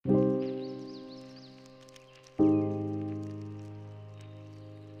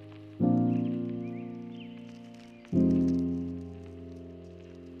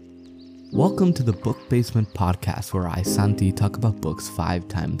Welcome to the Book Basement Podcast, where I, Santi, talk about books 5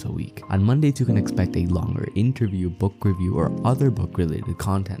 times a week. On Mondays, you can expect a longer interview, book review, or other book-related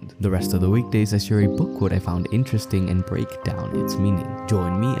content. The rest of the weekdays, I share a book quote I found interesting and break down its meaning.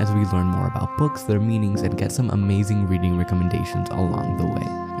 Join me as we learn more about books, their meanings, and get some amazing reading recommendations along the way.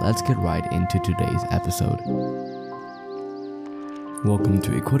 Let's get right into today's episode. Welcome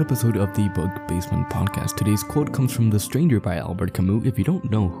to a quote episode of the Book Basement Podcast. Today's quote comes from The Stranger by Albert Camus. If you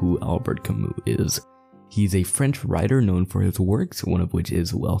don't know who Albert Camus is, he's a French writer known for his works, one of which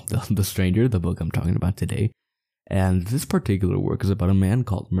is, The Stranger, the book I'm talking about today. And this particular work is about a man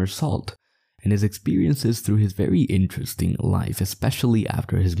called Meursault and his experiences through his very interesting life, especially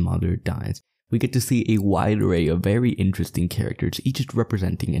after his mother dies. We get to see a wide array of very interesting characters, each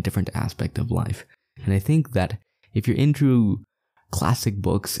representing a different aspect of life. And I think that if you're into classic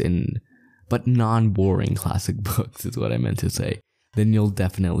books but non-boring classic books is what I meant to say, then you'll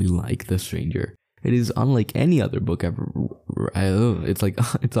definitely like The Stranger. It is unlike any other book I've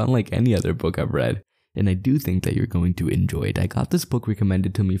it's unlike any other book I've read, and I do think that you're going to enjoy it. I got this book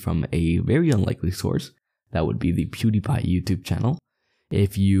recommended to me from a very unlikely source. That would be the PewDiePie YouTube channel.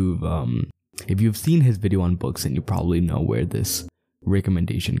 If you've seen his video on books, then you probably know where this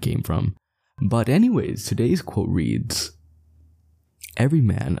recommendation came from. But anyways, today's quote reads, "Every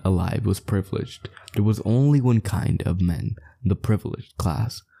man alive was privileged. There was only one kind of men, the privileged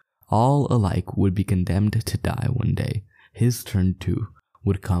class. All alike would be condemned to die one day. His turn, too,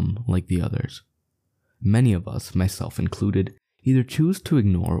 would come like the others. Many of us, myself included, either choose to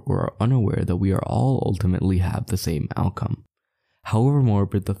ignore or are unaware that we are all ultimately have the same outcome. However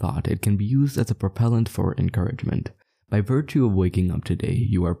morbid the thought, it can be used as a propellant for encouragement. By virtue of waking up today,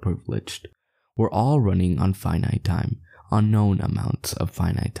 you are privileged. We're all running on finite time. Unknown amounts of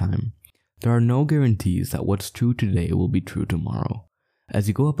finite time. There are no guarantees that what's true today will be true tomorrow. As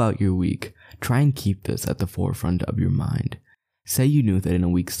you go about your week, try and keep this at the forefront of your mind. Say you knew that in a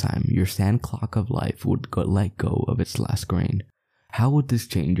week's time, your sand clock of life would let go of its last grain. How would this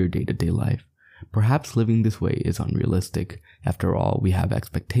change your day-to-day life? Perhaps living this way is unrealistic. After all, we have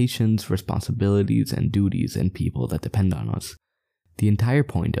expectations, responsibilities, and duties and people that depend on us. The entire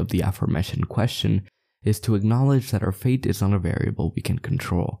point of the aforementioned question is to acknowledge that our fate is not a variable we can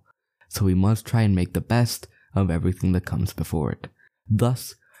control, so we must try and make the best of everything that comes before it.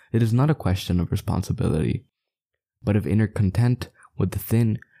 Thus, it is not a question of responsibility, but of inner content with the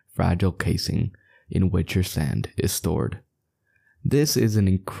thin, fragile casing in which your sand is stored." This is an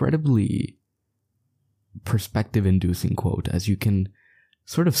incredibly perspective-inducing quote, as you can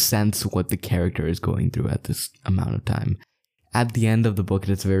sort of sense what the character is going through at this amount of time. At the end of the book,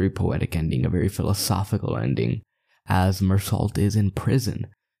 it's a very poetic ending, a very philosophical ending, as Meursault is in prison.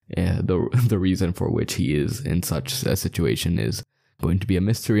 The reason for which he is in such a situation is going to be a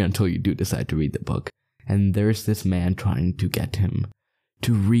mystery until you do decide to read the book. And there's this man trying to get him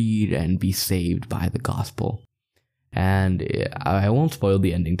to read and be saved by the gospel. And I won't spoil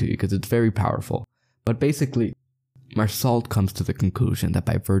the ending to you because it's very powerful. But basically, Meursault comes to the conclusion that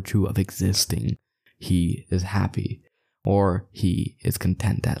by virtue of existing, he is happy. Or he is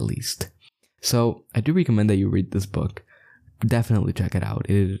content at least. So I do recommend that you read this book. Definitely check it out.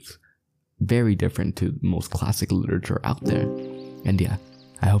 It is very different to most classic literature out there. And yeah,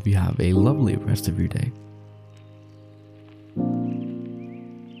 I hope you have a lovely rest of your day.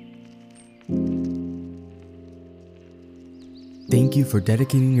 Thank you for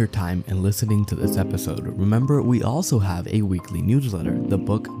dedicating your time and listening to this episode. Remember, we also have a weekly newsletter, the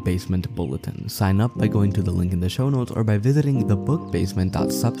Book Basement Bulletin. Sign up by going to the link in the show notes or by visiting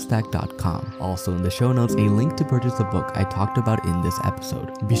thebookbasement.substack.com. Also in the show notes, a link to purchase the book I talked about in this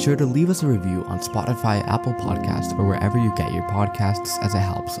episode. Be sure to leave us a review on Spotify, Apple Podcasts, or wherever you get your podcasts, as it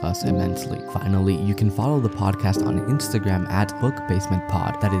helps us immensely. Finally, you can follow the podcast on Instagram at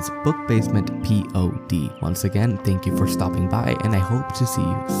BookBasementPod. That is BookBasementPod. Once again, thank you for stopping by, and I hope to see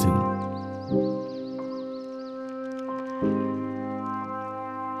you soon.